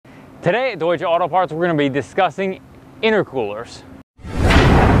Today at Deutsche Auto Parts, we're going to be discussing intercoolers.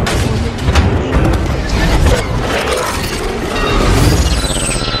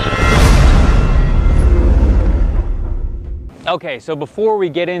 Okay, so before we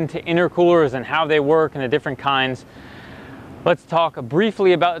get into intercoolers and how they work and the different kinds, let's talk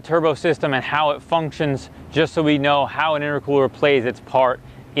briefly about the turbo system and how it functions, just so we know how an intercooler plays its part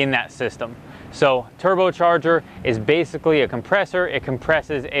in that system. So turbocharger is basically a compressor. It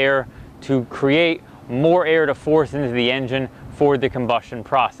compresses air to create more air to force into the engine for the combustion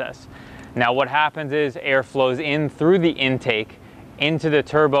process. Now what happens is air flows in through the intake into the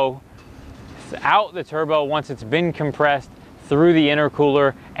turbo, out the turbo once it's been compressed, through the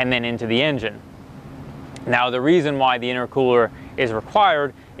intercooler, and then into the engine. Now the reason why the intercooler is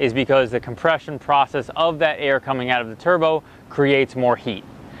required is because the compression process of that air coming out of the turbo creates more heat.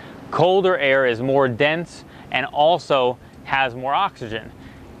 Colder air is more dense and also has more oxygen.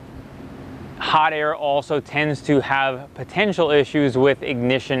 Hot air also tends to have potential issues with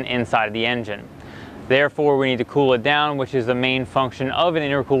ignition inside of the engine. Therefore, we need to cool it down, which is the main function of an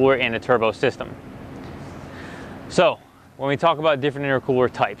intercooler in a turbo system. So when we talk about different intercooler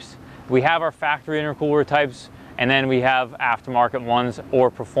types, we have our factory intercooler types, and then we have aftermarket ones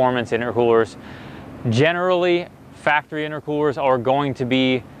or performance intercoolers. Generally, factory intercoolers are going to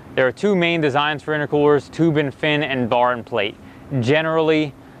be, there are two main designs for intercoolers: tube and fin and bar and plate.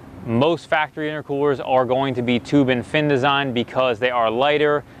 Generally, most factory intercoolers are going to be tube and fin design because they are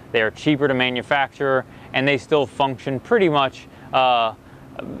lighter, they are cheaper to manufacture, and they still function pretty much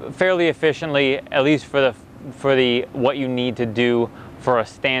fairly efficiently, at least for what you need to do for a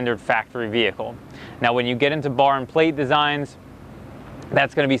standard factory vehicle. Now when you get into bar and plate designs,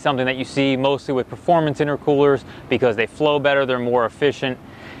 that's going to be something that you see mostly with performance intercoolers because they flow better, they're more efficient,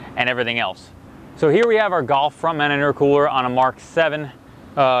 and everything else. So here we have our Golf front mount intercooler on a Mark 7.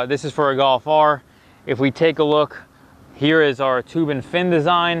 This is for a Golf R. If we take a look, here is our tube and fin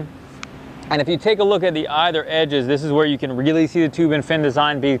design. And if you take a look at the either edges, this is where you can really see the tube and fin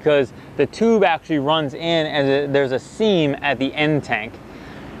design, because the tube actually runs in and there's a seam at the end tank.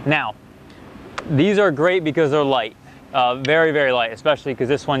 Now, these are great because they're light, very, very light, especially because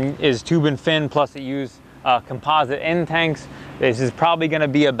this one is tube and fin, plus it uses composite end tanks. This is probably going to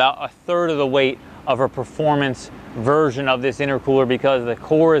be about a third of the weight of a performance version of this intercooler because the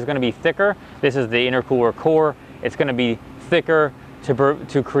core is going to be thicker. This is the intercooler core. It's going to be thicker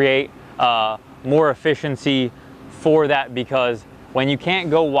to create more efficiency for that, because when you can't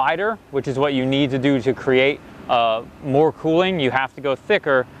go wider, which is what you need to do to create more cooling, you have to go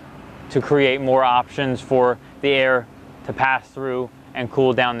thicker to create more options for the air to pass through and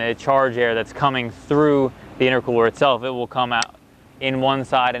cool down the charge air that's coming through the intercooler itself. It will come out in one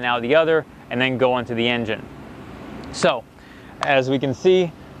side and out the other and then go into the engine. So as we can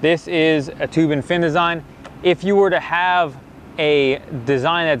see, this is a tube and fin design. If you were to have a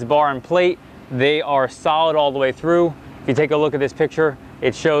design that's bar and plate, they are solid all the way through. If you take a look at this picture,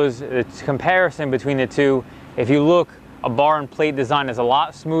 it shows the comparison between the two. If you look, a bar and plate design is a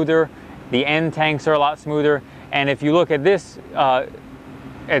lot smoother. The end tanks are a lot smoother. And if you look at this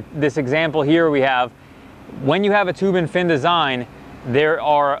example here, we have, when you have a tube and fin design, there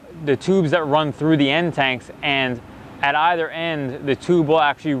are the tubes that run through the end tanks, and at either end, the tube will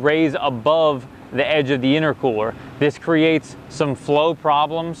actually raise above the edge of the intercooler. This creates some flow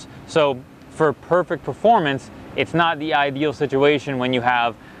problems. So for perfect performance, it's not the ideal situation when you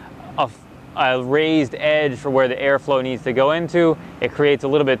have a raised edge for where the airflow needs to go into. It creates a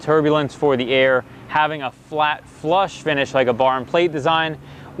little bit of turbulence for the air. Having a flat flush finish like a bar and plate design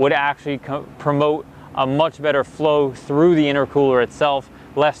would actually promote a much better flow through the intercooler itself,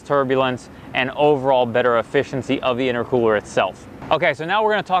 less turbulence, and overall better efficiency of the intercooler itself. Okay, so now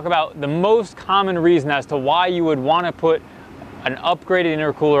we're going to talk about the most common reason as to why you would want to put an upgraded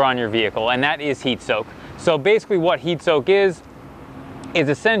intercooler on your vehicle, and that is heat soak. So basically what heat soak is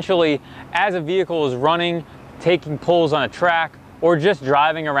essentially, as a vehicle is running, taking pulls on a track, or just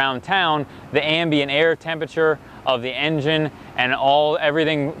driving around town, the ambient air temperature of the engine and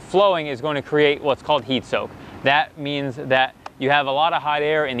everything flowing is going to create what's called heat soak. That means that you have a lot of hot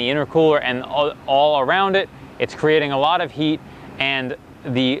air in the intercooler and all around it. It's creating a lot of heat, and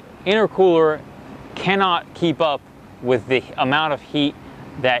the intercooler cannot keep up with the amount of heat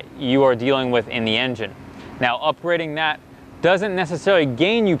that you are dealing with in the engine. Now, upgrading that doesn't necessarily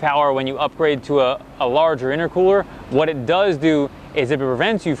gain you power when you upgrade to a larger intercooler. What it does do is it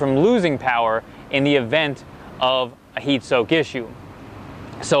prevents you from losing power in the event of a heat soak issue.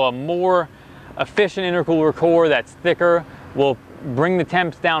 So a more efficient intercooler core that's thicker will bring the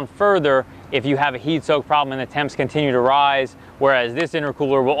temps down further if you have a heat soak problem and the temps continue to rise, whereas this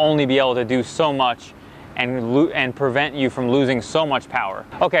intercooler will only be able to do so much and prevent you from losing so much power.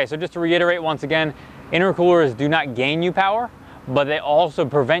 Okay, so just to reiterate once again, intercoolers do not gain you power, but they also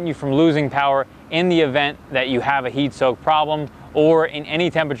prevent you from losing power in the event that you have a heat soak problem or in any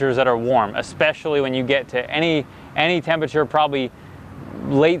temperatures that are warm, especially when you get to any temperature, probably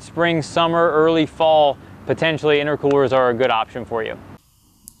late spring, summer, early fall. Potentially intercoolers are a good option for you.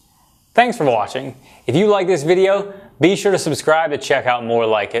 Thanks for watching. If you like this video, be sure to subscribe to check out more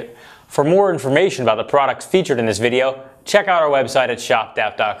like it. For more information about the products featured in this video, check out our website at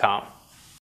shopdap.com.